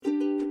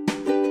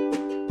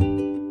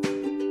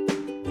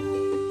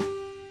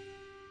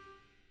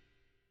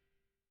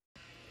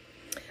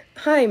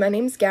Hi, my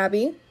name's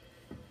Gabby.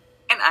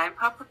 And I'm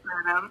Papa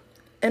Burnham.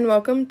 And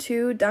welcome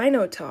to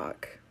Dino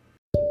Talk.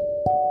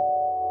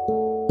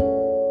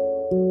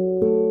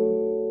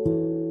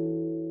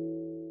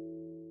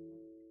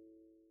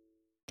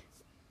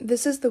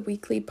 This is the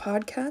weekly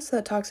podcast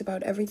that talks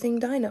about everything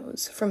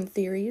dinos, from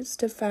theories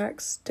to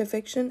facts to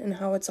fiction and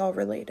how it's all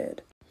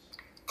related.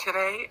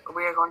 Today,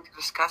 we are going to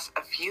discuss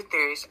a few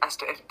theories as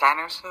to if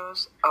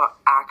dinosaurs are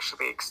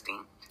actually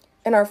extinct.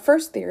 And our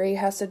first theory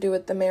has to do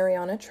with the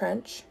Mariana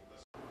Trench.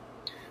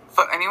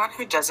 For anyone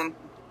who doesn't know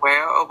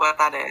where or what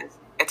that is,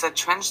 it's a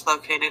trench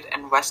located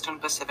in western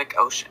Pacific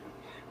Ocean,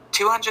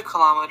 200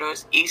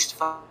 kilometers east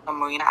from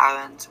Mariana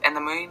Islands, and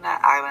the Mariana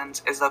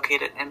Islands is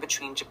located in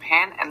between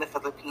Japan and the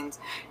Philippines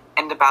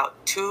and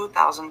about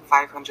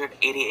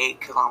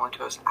 2,588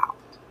 kilometers out.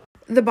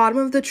 The bottom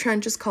of the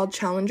trench is called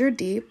Challenger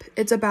Deep.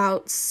 It's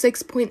about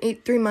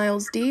 6.83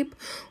 miles deep,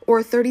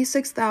 or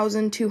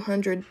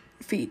 36,200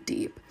 feet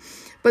deep.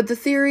 But the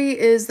theory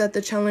is that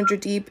the Challenger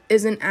Deep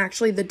isn't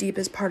actually the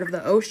deepest part of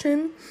the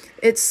ocean.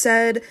 It's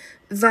said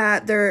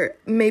that there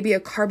may be a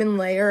carbon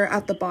layer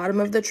at the bottom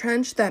of the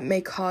trench that may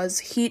cause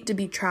heat to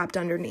be trapped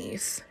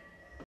underneath.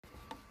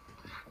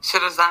 So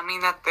does that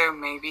mean that there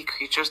may be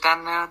creatures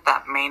down there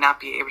that may not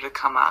be able to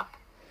come up?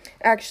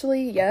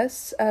 Actually,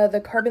 yes.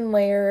 The carbon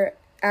layer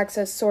acts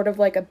as sort of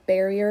like a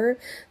barrier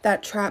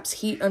that traps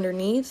heat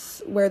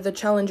underneath, where the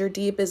Challenger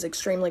Deep is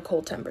extremely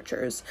cold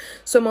temperatures.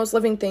 So most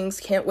living things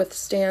can't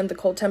withstand the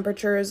cold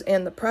temperatures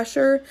and the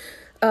pressure,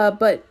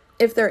 but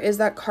if there is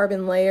that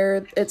carbon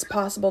layer, it's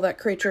possible that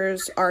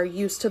creatures are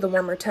used to the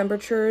warmer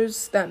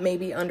temperatures that may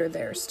be under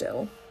there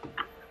still.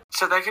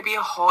 So there could be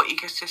a whole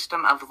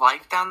ecosystem of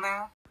life down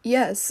there?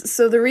 Yes,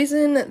 so the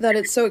reason that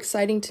it's so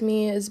exciting to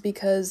me is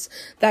because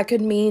that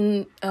could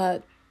mean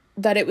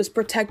that it was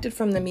protected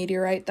from the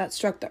meteorite that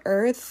struck the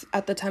Earth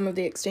at the time of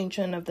the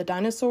extinction of the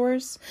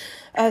dinosaurs.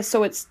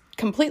 So it's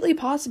completely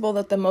possible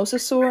that the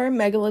Mosasaur,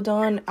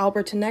 Megalodon,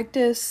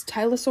 Albertonectus,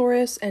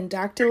 Tylosaurus, and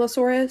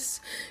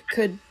Dactylosaurus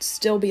could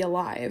still be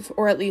alive,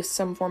 or at least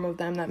some form of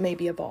them that may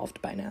be evolved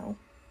by now.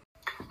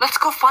 Let's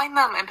go find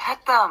them and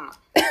pet them!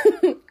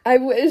 I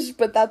wish,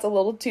 but that's a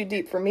little too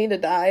deep for me to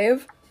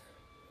dive.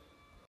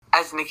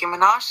 As Nicki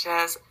Minaj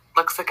says,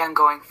 looks like I'm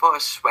going for a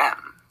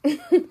swim.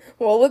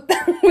 Well, with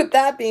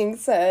that being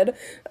said,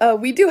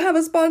 we do have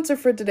a sponsor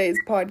for today's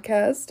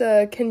podcast.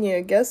 Can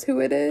you guess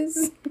who it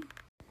is?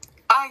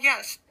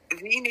 Yes.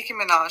 The Nicki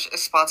Minaj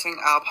is sponsoring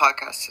our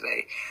podcast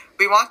today.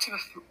 We want to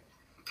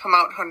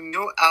promote her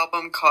new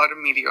album called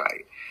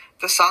Meteorite.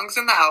 The songs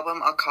in the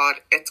album are called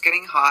It's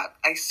Getting Hot,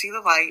 I See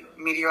the Light,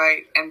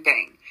 Meteorite, and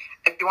Bang.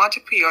 If you want to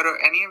pre-order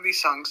any of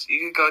these songs, you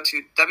can go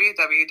to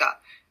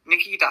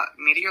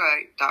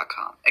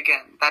www.nicki.meteorite.com.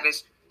 Again, that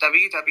is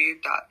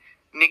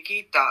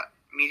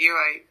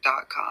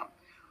www.nicki.meteorite.com,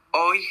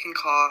 or you can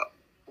call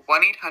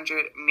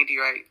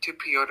 1-800-METEORITE to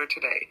pre-order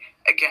today.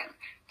 Again,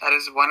 that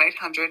is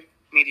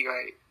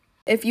 1-800-METEORITE.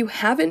 If you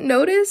haven't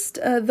noticed,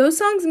 those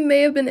songs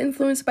may have been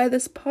influenced by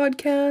this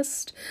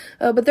podcast,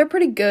 but they're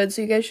pretty good,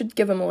 so you guys should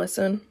give them a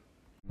listen.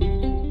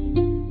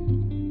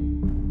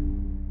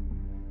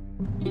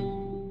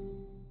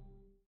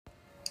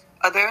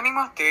 Are there any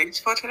more theories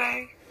for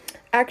today?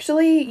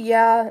 Actually,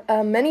 yeah,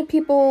 many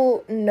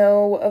people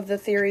know of the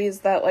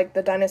theories that, like,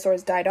 the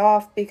dinosaurs died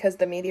off because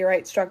the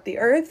meteorite struck the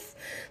Earth.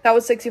 That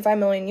was 65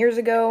 million years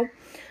ago.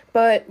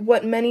 But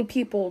what many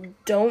people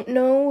don't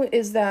know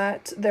is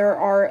that there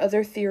are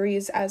other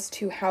theories as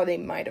to how they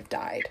might have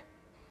died.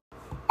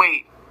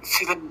 Wait,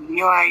 so the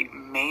meteorite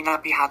may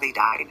not be how they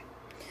died?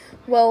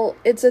 Well,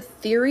 it's a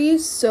theory,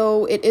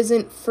 so it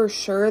isn't for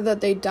sure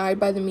that they died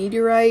by the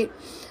meteorite.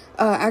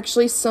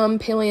 Actually, some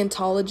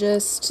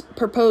paleontologists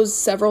proposed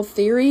several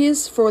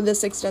theories for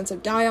this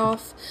extensive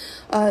die-off.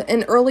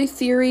 An early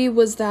theory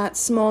was that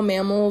small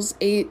mammals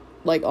ate,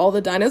 like, all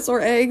the dinosaur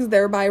eggs,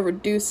 thereby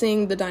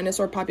reducing the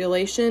dinosaur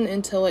population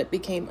until it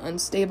became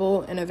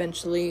unstable and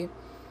eventually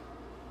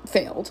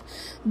failed.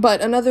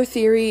 But another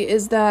theory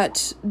is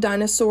that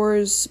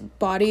dinosaurs'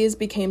 bodies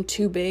became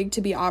too big to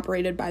be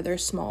operated by their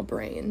small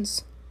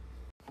brains.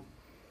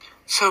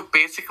 So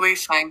basically,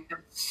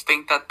 scientists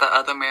think that the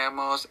other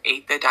mammals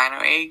ate the dino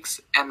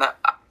eggs, and the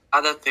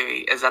other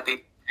theory is that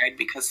they died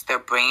because their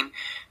brain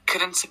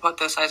couldn't support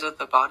the size of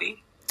the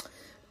body?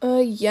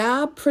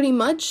 Yeah, pretty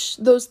much.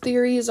 Those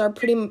theories are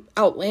pretty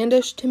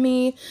outlandish to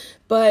me,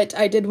 but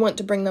I did want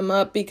to bring them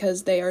up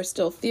because they are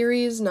still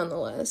theories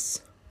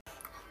nonetheless.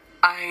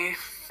 I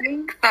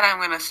think that I'm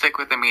going to stick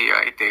with the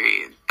meteorite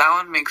theory. That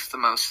one makes the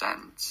most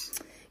sense.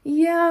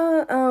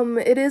 Yeah,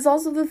 it is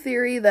also the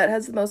theory that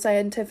has the most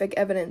scientific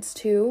evidence,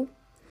 too.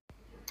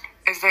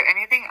 Is there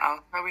anything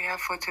else that we have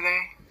for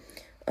today?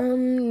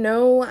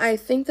 No, I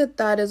think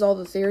that is all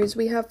the theories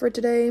we have for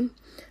today.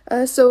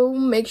 So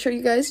make sure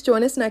you guys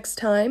join us next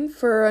time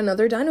for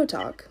another Dino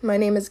Talk. My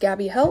name is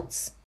Gabby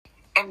Heltz.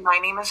 And my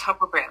name is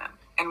Papa Burnham,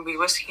 and we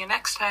will see you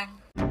next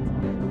time.